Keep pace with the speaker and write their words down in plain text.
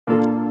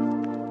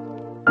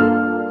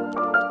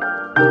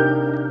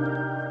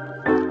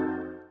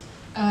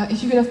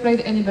If you could have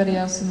played anybody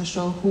else in the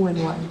show, who and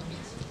why?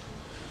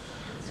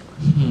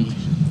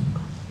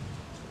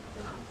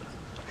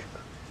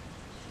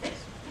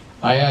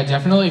 I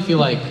definitely feel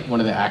like one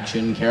of the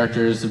action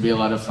characters would be a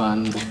lot of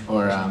fun,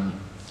 or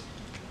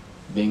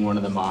being one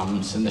of the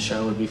moms in the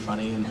show would be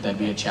funny, and that'd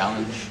be a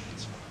challenge.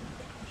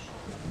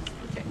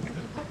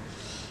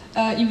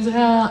 Il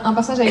voudrait un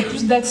personnage avec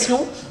plus d'action,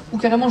 ou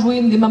carrément jouer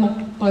une des mamans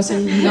dans la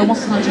série. Évidemment,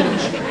 c'est un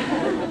challenge.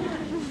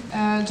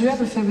 Do you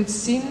have a favorite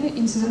scene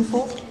in season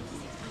 4?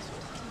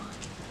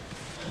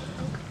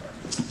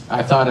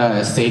 I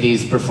thought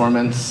Sadie's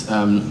performance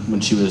when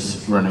she was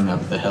running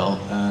up the hill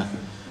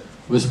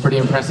was pretty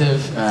impressive.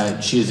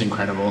 She is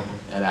incredible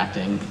at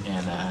acting,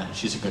 and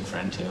she's a good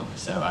friend too.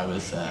 So I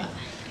was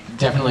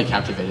definitely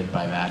captivated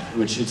by that,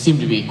 which it seemed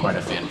to be quite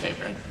a fan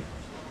favorite.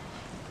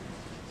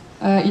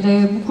 Il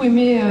a beaucoup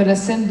aimé la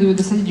scène de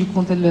Sadie du coup,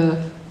 quand elle,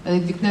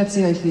 avec Vecna,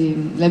 avec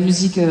la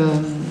musique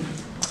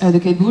de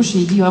Kate Bush, et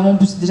il dit vraiment,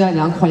 déjà elle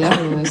est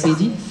incroyable,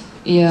 Sadie,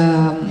 et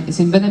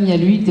c'est une bonne amie à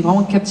lui, il était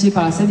vraiment captivé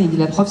par la scène, et il dit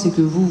la preuve c'est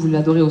que vous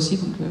l'adorez aussi,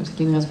 donc c'est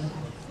qu'il y a une raison.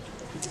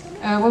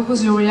 What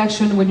was your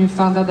reaction when you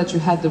found out that you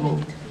had the role?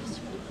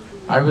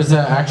 I was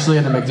actually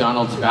in a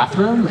McDonald's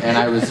bathroom, and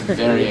I was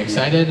very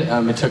excited.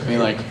 It took me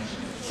like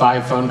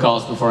 5 phone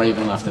calls before I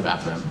even left the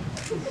bathroom.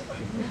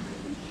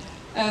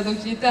 Donc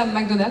il était à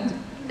McDonald's,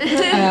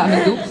 à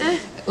McDo,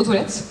 aux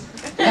toilettes,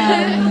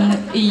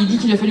 et il dit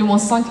qu'il a fallu au moins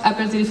 5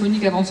 appels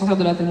téléphoniques avant de sortir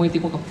de là, tellement il était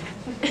content.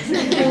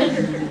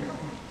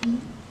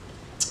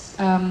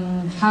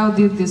 How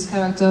did this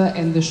character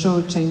and the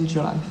show change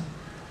your life?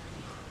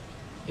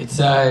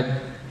 It's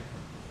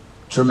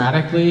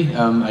dramatically.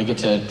 I get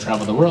to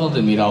travel the world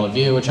and meet all of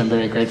you, which I'm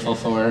very grateful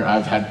for.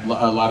 I've had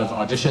a lot of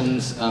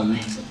auditions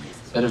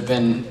that have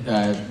been,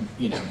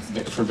 you know,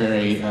 for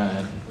very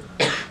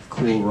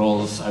cool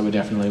roles I would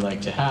definitely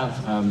like to have.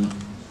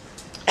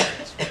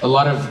 A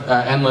lot of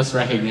endless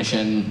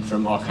recognition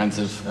from all kinds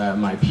of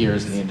my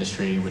peers in the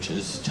industry, which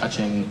is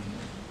touching.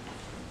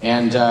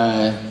 And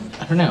I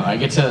don't know, I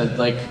get to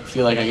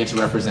feel like I get to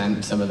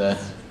represent some of the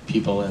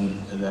people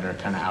that are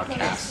kind of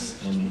outcasts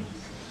in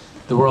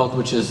the world,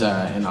 which is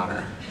an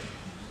honor.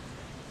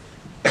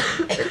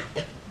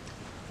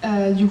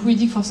 Du coup, il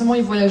dit que forcément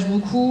il voyage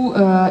beaucoup,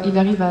 il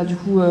arrive à, du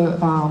coup,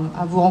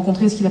 à vous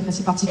rencontrer, ce qu'il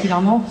apprécie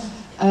particulièrement.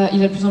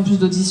 Il a de plus en plus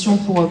d'auditions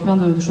pour plein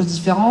de choses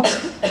différentes.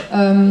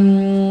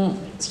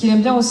 Ce qu'il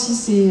aime bien aussi,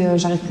 c'est...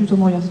 j'arrive plus au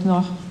mot, il y a toute une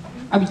erreur.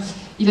 Ah oui,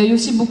 il a eu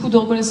aussi beaucoup de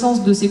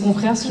reconnaissance de ses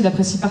confrères, ce qu'il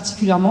apprécie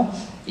particulièrement.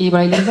 Et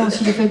voilà, il aime bien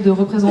aussi le fait de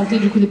représenter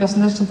du coup des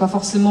personnages qui ne sont pas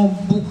forcément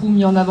beaucoup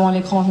mis en avant à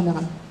l'écran en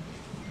général.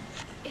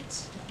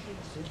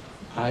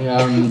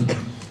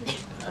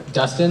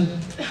 Dustin?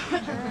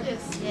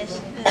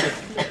 Yes.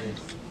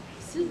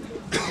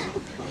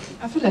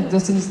 I feel like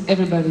Dustin is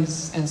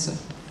everybody's answer.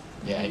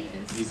 Yeah,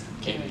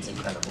 Caden's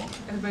incredible.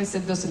 Everybody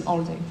said Dustin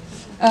all day.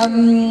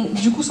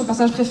 Du coup, son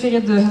personnage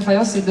préféré de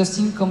Hellfire, c'est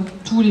Dustin, comme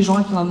tous les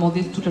gens qui l'ont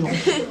demandé toute la journée.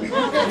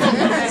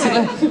 C'est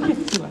vrai.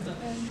 C'est vrai.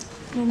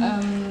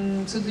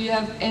 So do you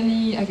have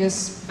any, I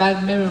guess,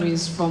 bad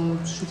memories from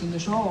shooting the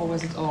show, or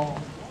was it all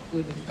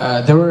good?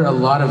 There were a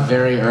lot of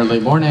very early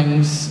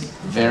mornings,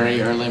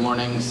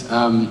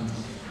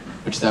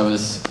 which that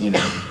was, you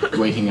know,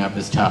 waking up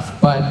is tough,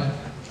 but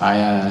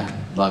I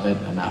love it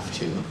enough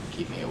to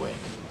keep me awake.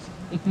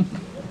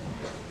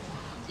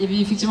 Il y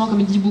avait effectivement,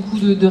 comme il dit, beaucoup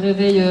de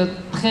réveils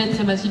très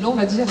matinaux, on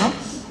va dire.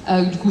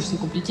 Hein. Du coup, c'est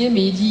compliqué,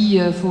 mais il dit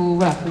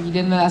il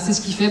aime assez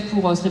ce qu'il fait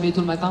pour se réveiller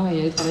tôt le matin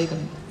et aller travailler comme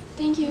lui.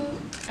 Thank you.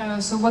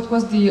 So what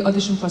was the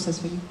audition process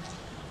for you?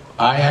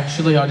 I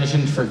actually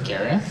auditioned for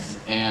Gareth,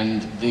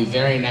 and the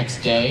very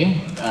next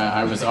day,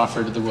 I was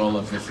offered the role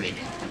of the Freak,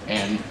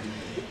 and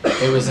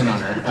it was an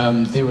honor.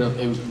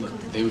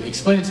 They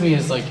explained it to me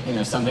as like, you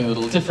know, something a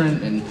little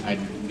different, and I'd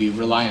be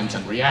reliant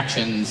on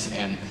reactions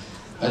and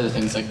other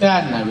things like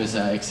that, and I was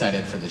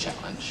excited for the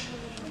challenge.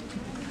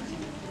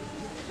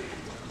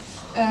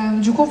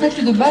 Du coup, en fait,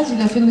 lui de base,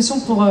 il a fait une mission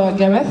pour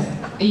Gareth,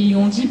 et ils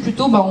ont dit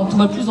plutôt, on te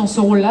voit plus dans ce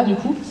rôle-là, du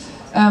coup.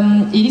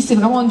 Et il dit c'est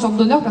vraiment une sorte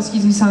d'honneur parce que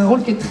c'est un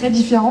rôle qui est très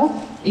différent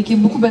et qui est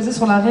beaucoup basé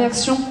sur la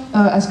réaction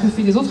à ce que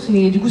fait les autres,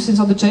 et du coup c'est une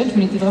sorte de challenge,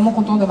 mais il était vraiment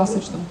content d'avoir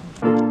cette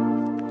chose.